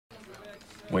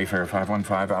Wayfarer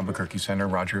 515, Albuquerque Center,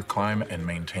 Roger, climb and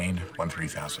maintain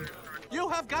 13,000. You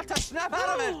have got to snap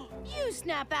out of it! You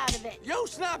snap out of it! You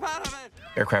snap out of it!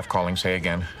 Aircraft calling, say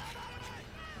again.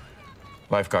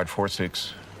 Lifeguard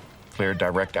 46, cleared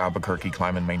direct Albuquerque,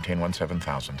 climb and maintain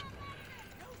 17,000.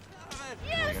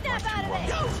 You snap out of it!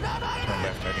 You snap out Turn of it!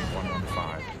 left heading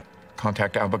 115.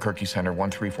 Contact Albuquerque Center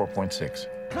 134.6.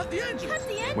 Cut the engine! Cut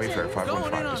the engine! Wayfarer Going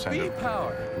in 515, on descender. B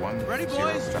power. 10. Ready,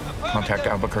 boys? Contact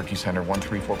Albuquerque Center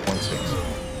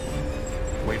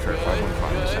 134.6. Wayfarer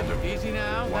 515, descender. Easy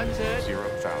now. That's it.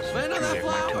 10,000. Land on that Juliet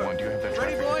Mike flower. 21, do you have that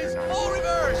Ready, traffic boys? figure 9? All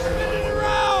reverse! Spin it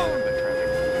around! The traffic.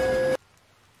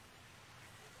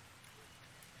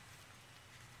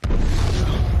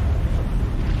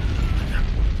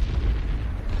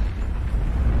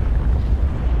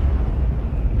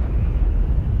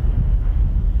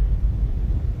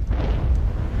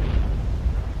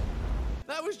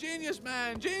 That was genius,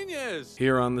 man. Genius!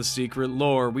 Here on The Secret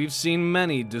Lore, we've seen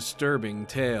many disturbing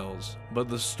tales, but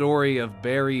the story of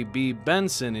Barry B.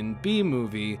 Benson in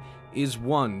B-Movie is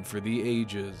one for the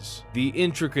ages. The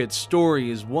intricate story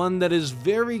is one that is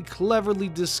very cleverly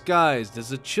disguised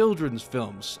as a children's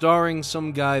film starring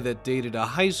some guy that dated a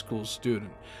high school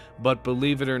student, but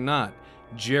believe it or not,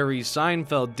 Jerry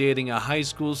Seinfeld dating a high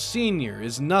school senior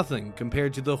is nothing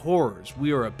compared to the horrors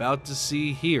we are about to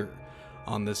see here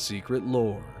on The Secret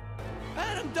Lore.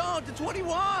 Adam, don't! It's what he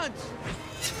wants!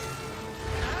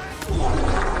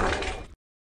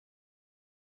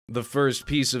 The first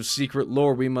piece of secret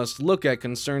lore we must look at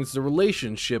concerns the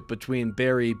relationship between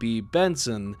Barry B.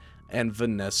 Benson and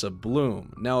Vanessa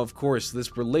Bloom. Now, of course,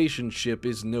 this relationship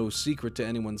is no secret to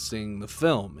anyone seeing the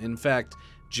film. In fact,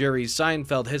 Jerry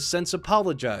Seinfeld has since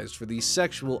apologized for the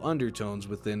sexual undertones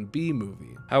within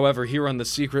B-Movie. However, here on The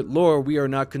Secret Lore, we are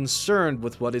not concerned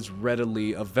with what is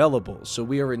readily available, so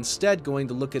we are instead going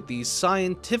to look at the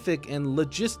scientific and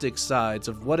logistic sides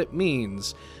of what it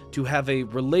means to have a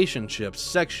relationship,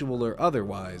 sexual or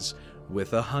otherwise,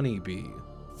 with a honeybee.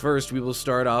 First, we will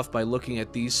start off by looking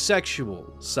at the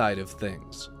sexual side of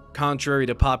things. Contrary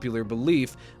to popular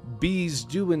belief, bees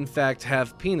do in fact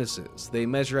have penises. They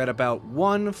measure at about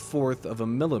 1/4 of a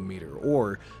millimeter,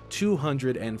 or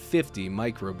 250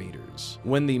 micrometers.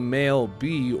 When the male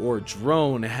bee or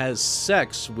drone has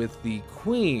sex with the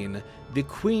queen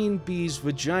bee's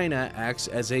vagina acts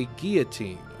as a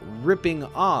guillotine, ripping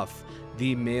off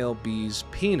the male bee's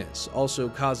penis, also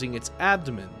causing its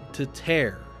abdomen to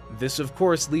tear. This of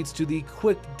course leads to the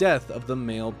quick death of the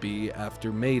male bee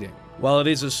after mating. While it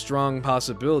is a strong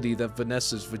possibility that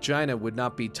Vanessa's vagina would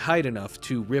not be tight enough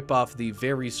to rip off the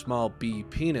very small bee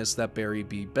penis that Barry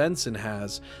B. Benson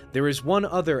has, there is one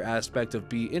other aspect of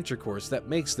bee intercourse that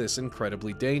makes this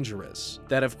incredibly dangerous.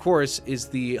 That, of course, is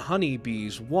the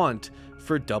honeybee's want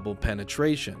for double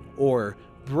penetration, or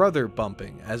brother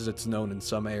bumping, as it's known in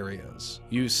some areas.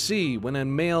 You see, when a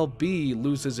male bee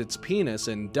loses its penis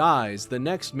and dies, the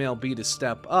next male bee to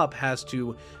step up has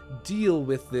to deal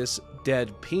with this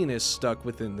dead penis stuck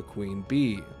within the queen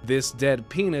bee. This dead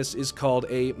penis is called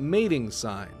a mating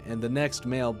sign, and the next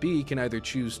male bee can either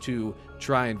choose to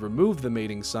try and remove the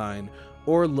mating sign,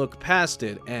 or look past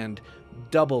it and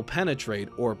double penetrate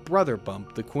or brother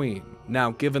bump the queen.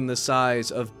 Now, given the size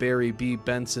of Barry B.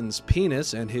 Benson's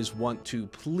penis and his want to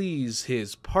please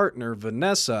his partner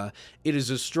Vanessa, it is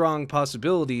a strong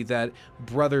possibility that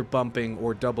brother bumping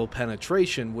or double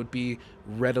penetration would be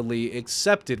readily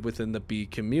accepted within the bee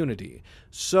community.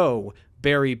 So,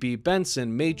 Barry B.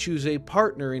 Benson may choose a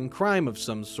partner in crime of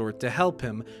some sort to help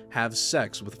him have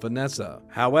sex with Vanessa.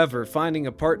 However, finding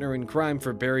a partner in crime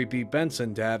for Barry B.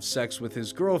 Benson to have sex with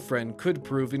his girlfriend could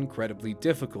prove incredibly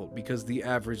difficult, because the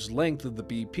average length of the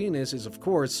bee penis is, of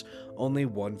course, only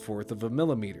 1/4 of a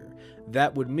millimeter.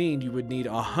 That would mean you would need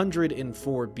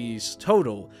 104 bees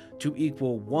total to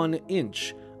equal 1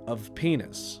 inch of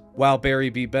penis. While Barry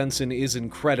B. Benson is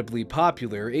incredibly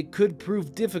popular, it could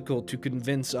prove difficult to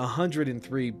convince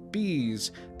 103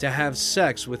 bees to have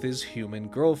sex with his human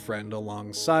girlfriend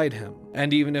alongside him.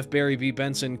 And even if Barry B.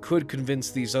 Benson could convince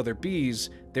these other bees,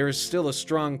 there is still a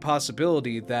strong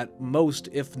possibility that most,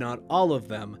 if not all of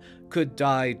them, could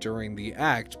die during the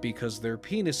act, because their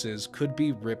penises could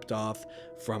be ripped off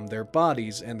from their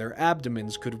bodies and their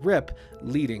abdomens could rip,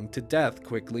 leading to death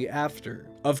quickly after.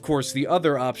 Of course, the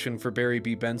other option for Barry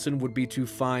B. Benson would be to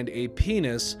find a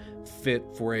penis fit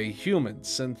for a human,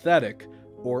 synthetic,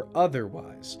 or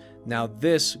otherwise. Now,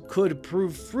 this could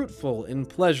prove fruitful in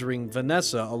pleasuring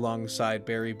Vanessa alongside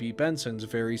Barry B. Benson's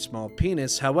very small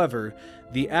penis. However,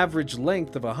 the average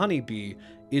length of a honeybee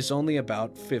is only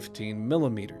about 15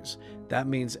 millimeters. That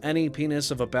means any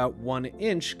penis of about 1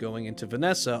 inch going into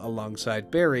Vanessa alongside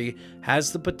Barry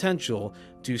has the potential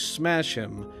to smash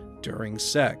him during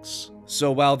sex.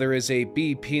 So while there is a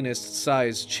B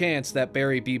penis-sized chance that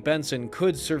Barry B. Benson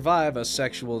could survive a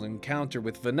sexual encounter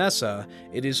with Vanessa,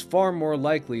 it is far more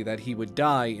likely that he would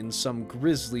die in some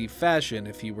grisly fashion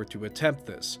if he were to attempt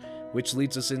this. Which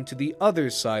leads us into the other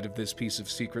side of this piece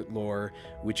of secret lore,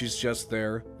 which is just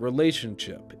their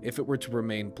relationship, if it were to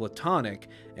remain platonic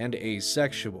and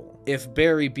asexual. If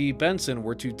Barry B. Benson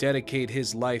were to dedicate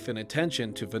his life and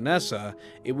attention to Vanessa,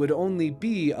 it would only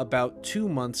be about 2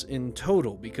 months in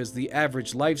total, because the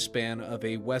average lifespan of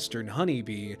a Western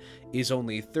honeybee is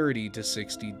only 30 to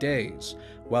 60 days.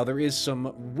 While there is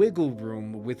some wiggle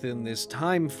room within this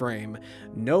time frame,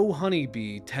 no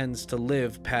honeybee tends to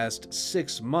live past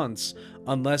 6 months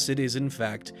unless it is in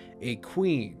fact a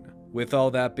queen. With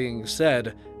all that being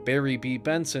said, Barry B.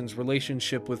 Benson's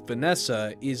relationship with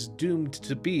Vanessa is doomed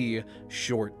to be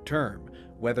short-term,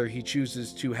 whether he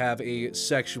chooses to have a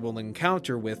sexual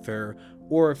encounter with her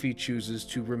or if he chooses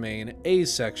to remain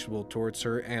asexual towards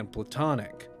her and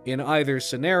platonic. In either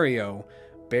scenario,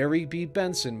 Barry B.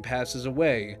 Benson passes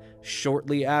away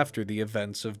shortly after the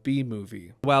events of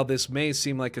B-Movie. While this may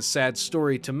seem like a sad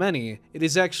story to many, it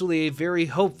is actually a very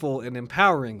hopeful and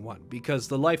empowering one, because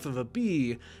the life of a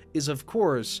bee is, of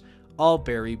course, all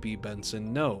Barry B.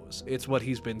 Benson knows. It's what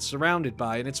he's been surrounded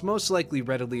by, and it's most likely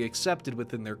readily accepted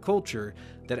within their culture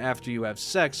that after you have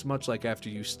sex, much like after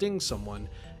you sting someone,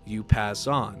 you pass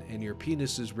on, and your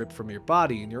penis is ripped from your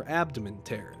body and your abdomen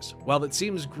tears. While it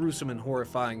seems gruesome and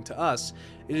horrifying to us,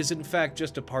 it is in fact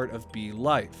just a part of bee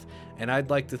life, and I'd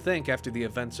like to think after the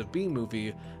events of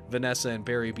B-Movie, Vanessa and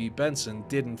Barry B. Benson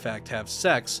did in fact have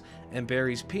sex, and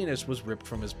Barry's penis was ripped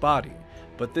from his body.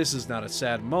 But this is not a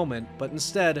sad moment, but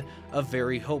instead a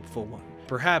very hopeful one.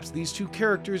 Perhaps these two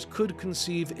characters could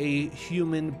conceive a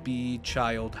human-bee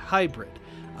child hybrid.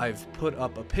 I've put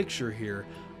up a picture here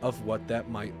of what that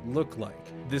might look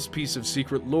like. This piece of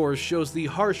secret lore shows the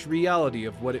harsh reality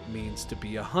of what it means to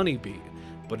be a honeybee,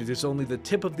 but it is only the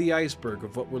tip of the iceberg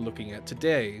of what we're looking at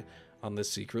today on the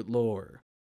secret lore.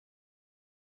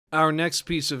 Our next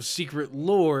piece of secret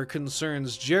lore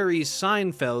concerns Jerry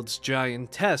Seinfeld's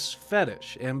giantess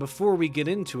fetish, and before we get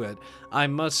into it, I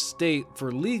must state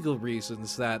for legal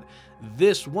reasons that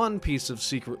this one piece of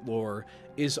secret lore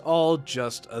is all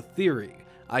just a theory.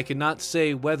 I cannot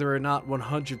say whether or not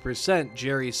 100%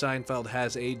 Jerry Seinfeld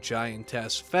has a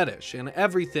giantess fetish, and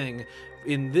everything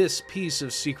in this piece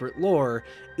of secret lore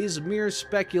is mere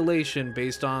speculation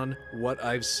based on what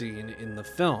I've seen in the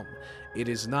film. It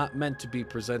is not meant to be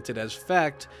presented as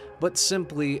fact, but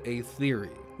simply a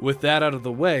theory. With that out of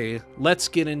the way, let's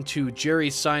get into Jerry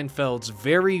Seinfeld's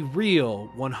very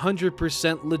real,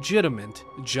 100% legitimate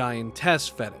giantess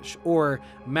fetish, or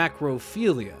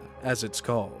macrophilia, as it's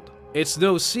called. It's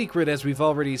no secret, as we've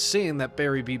already seen, that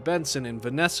Barry B. Benson and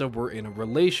Vanessa were in a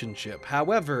relationship.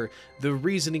 However, the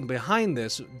reasoning behind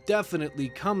this definitely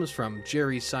comes from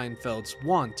Jerry Seinfeld's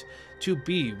want to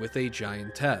be with a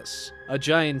giantess. A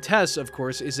giantess, of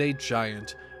course, is a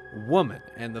giant woman,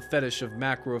 and the fetish of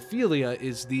macrophilia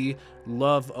is the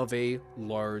love of a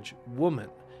large woman.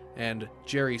 And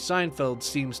Jerry Seinfeld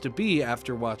seems to be,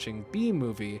 after watching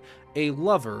B-Movie, a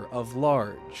lover of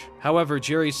large. However,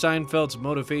 Jerry Seinfeld's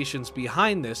motivations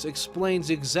behind this explains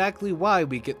exactly why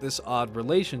we get this odd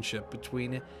relationship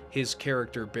between his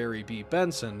character Barry B.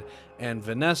 Benson and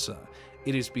Vanessa.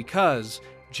 It is because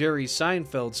Jerry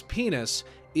Seinfeld's penis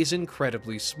is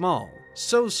incredibly small.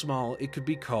 So small it could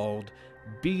be called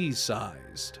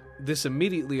bee-sized. This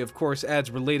immediately, of course, adds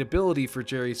relatability for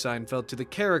Jerry Seinfeld to the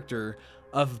character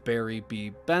of Barry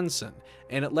B. Benson,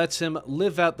 and it lets him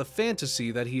live out the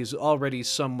fantasy that he is already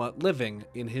somewhat living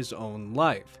in his own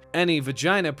life. Any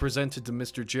vagina presented to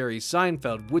Mr. Jerry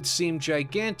Seinfeld would seem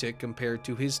gigantic compared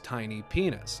to his tiny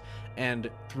penis, and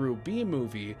through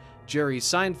B-Movie, Jerry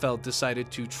Seinfeld decided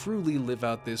to truly live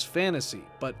out this fantasy,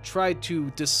 but tried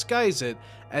to disguise it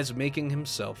as making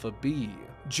himself a bee.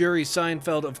 Jerry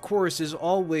Seinfeld, of course, is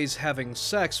always having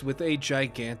sex with a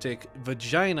gigantic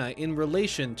vagina in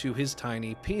relation to his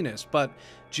tiny penis, but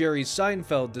Jerry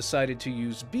Seinfeld decided to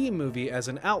use B-Movie as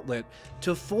an outlet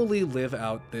to fully live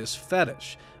out this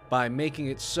fetish, by making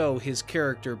it so his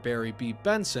character Barry B.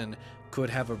 Benson could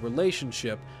have a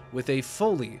relationship with a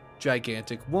fully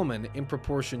gigantic woman in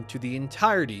proportion to the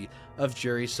entirety of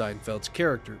Jerry Seinfeld's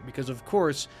character, because of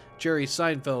course, Jerry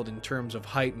Seinfeld in terms of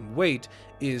height and weight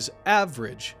is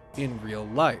average in real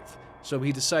life. So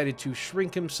he decided to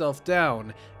shrink himself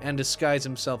down and disguise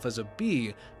himself as a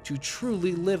bee to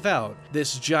truly live out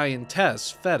this giantess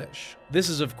fetish. This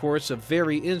is of course a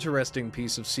very interesting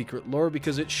piece of secret lore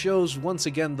because it shows once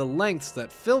again the lengths that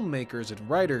filmmakers and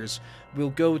writers will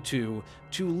go to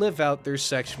live out their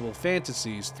sexual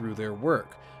fantasies through their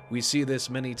work. We see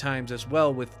this many times as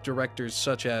well with directors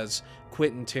such as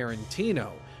Quentin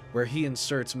Tarantino, where he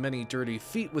inserts many dirty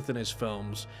feet within his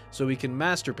films so he can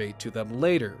masturbate to them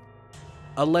later.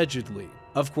 Allegedly.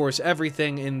 Of course,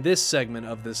 everything in this segment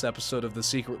of this episode of The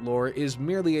Secret Lore is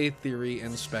merely a theory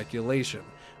and speculation.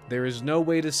 There is no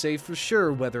way to say for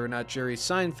sure whether or not Jerry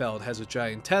Seinfeld has a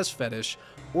giantess fetish,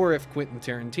 or if Quentin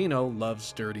Tarantino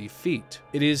loves dirty feet.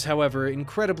 It is, however,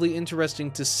 incredibly interesting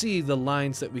to see the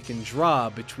lines that we can draw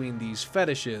between these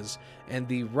fetishes and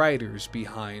the writers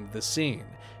behind the scene.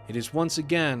 It is once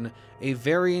again a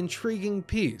very intriguing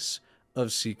piece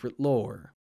of secret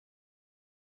lore.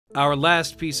 Our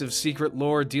last piece of secret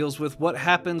lore deals with what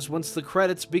happens once the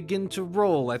credits begin to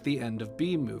roll at the end of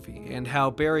Bee Movie, and how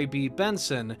Barry B.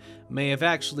 Benson may have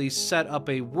actually set up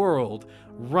a world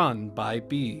run by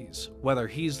bees, whether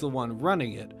he's the one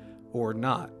running it or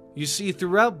not. You see,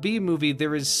 throughout Bee Movie,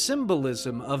 there is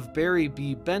symbolism of Barry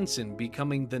B. Benson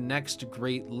becoming the next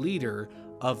great leader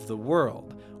of the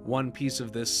world. One piece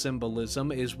of this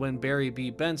symbolism is when Barry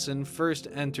B. Benson first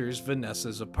enters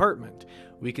Vanessa's apartment.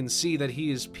 We can see that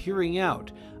he is peering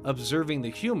out, observing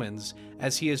the humans,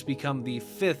 as he has become the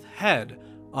fifth head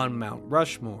on Mount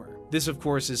Rushmore. This, of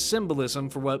course, is symbolism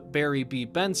for what Barry B.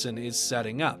 Benson is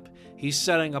setting up. He's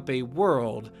setting up a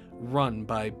world run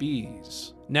by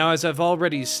bees. Now, as I've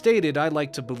already stated, I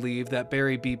like to believe that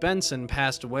Barry B. Benson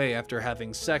passed away after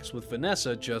having sex with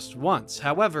Vanessa just once.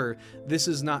 However, this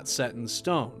is not set in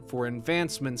stone, for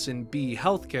advancements in bee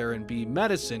healthcare and bee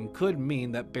medicine could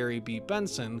mean that Barry B.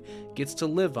 Benson gets to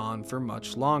live on for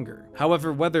much longer.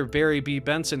 However, whether Barry B.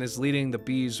 Benson is leading the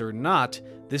bees or not,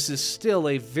 this is still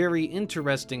a very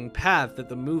interesting path that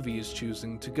the movie is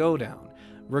choosing to go down.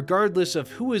 Regardless of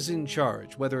who is in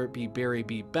charge, whether it be Barry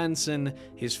B. Benson,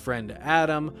 his friend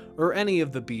Adam, or any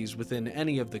of the bees within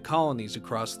any of the colonies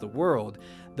across the world,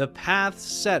 the path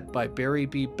set by Barry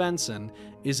B. Benson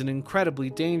is an incredibly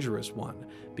dangerous one,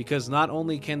 because not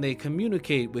only can they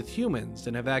communicate with humans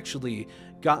and have actually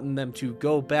gotten them to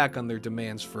go back on their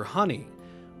demands for honey,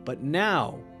 but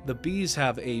now the bees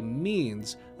have a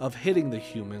means of hitting the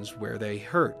humans where they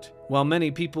hurt. While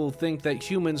many people think that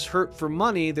humans hurt for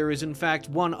money, there is in fact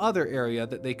one other area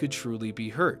that they could truly be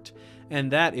hurt,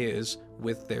 and that is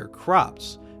with their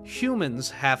crops. Humans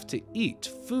have to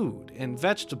eat food and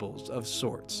vegetables of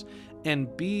sorts,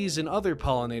 and bees and other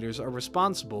pollinators are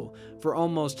responsible for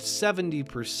almost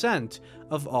 70%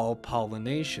 of all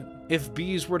pollination. If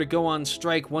bees were to go on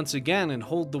strike once again and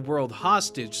hold the world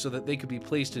hostage so that they could be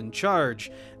placed in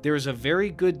charge, there is a very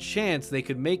good chance they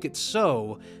could make it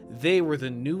so they were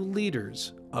the new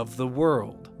leaders of the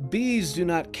world. Bees do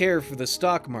not care for the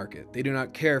stock market, they do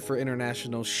not care for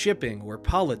international shipping or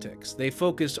politics, they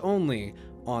focus only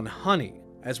on honey.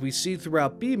 As we see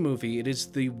throughout Bee Movie, it is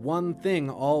the one thing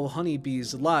all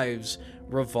honeybees' lives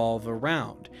revolve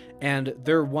around, and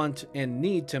their want and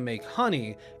need to make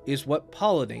honey is what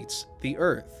pollinates the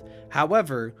earth.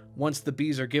 However, once the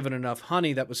bees are given enough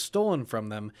honey that was stolen from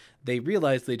them, they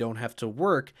realize they don't have to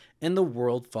work, and the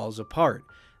world falls apart.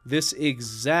 This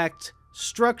exact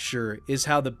structure is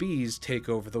how the bees take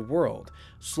over the world,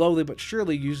 slowly but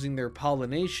surely using their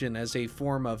pollination as a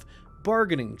form of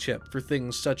bargaining chip for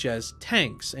things such as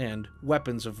tanks and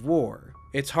weapons of war.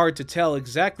 It's hard to tell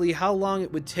exactly how long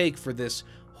it would take for this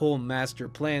whole master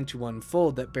plan to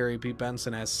unfold that Barry B.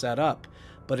 Benson has set up,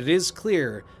 but it is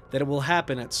clear that it will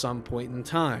happen at some point in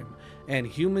time, and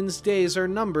humans' days are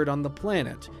numbered on the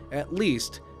planet, at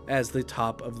least as the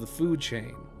top of the food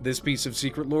chain. This piece of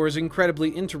secret lore is incredibly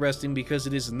interesting because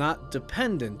it is not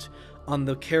dependent on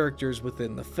the characters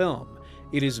within the film.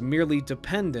 It is merely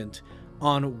dependent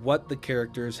on what the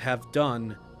characters have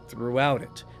done throughout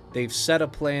it. They've set a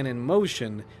plan in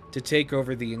motion to take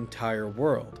over the entire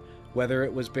world, whether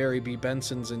it was Barry B.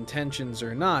 Benson's intentions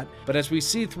or not, but as we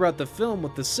see throughout the film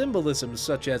with the symbolism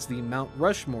such as the Mount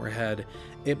Rushmore head,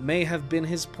 it may have been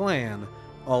his plan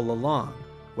all along,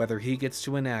 whether he gets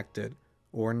to enact it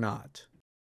or not.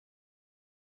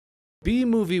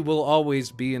 B-Movie will always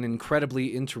be an incredibly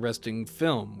interesting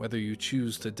film, whether you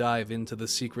choose to dive into the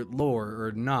secret lore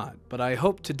or not, but I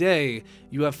hope today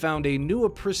you have found a new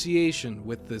appreciation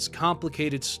with this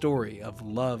complicated story of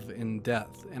love and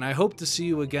death, and I hope to see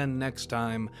you again next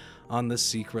time on The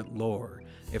Secret Lore.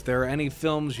 If there are any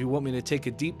films you want me to take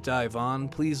a deep dive on,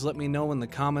 please let me know in the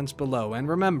comments below, and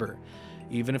remember,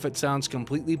 even if it sounds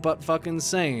completely butt-fucking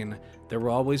insane, there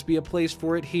will always be a place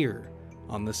for it here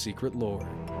on The Secret Lore.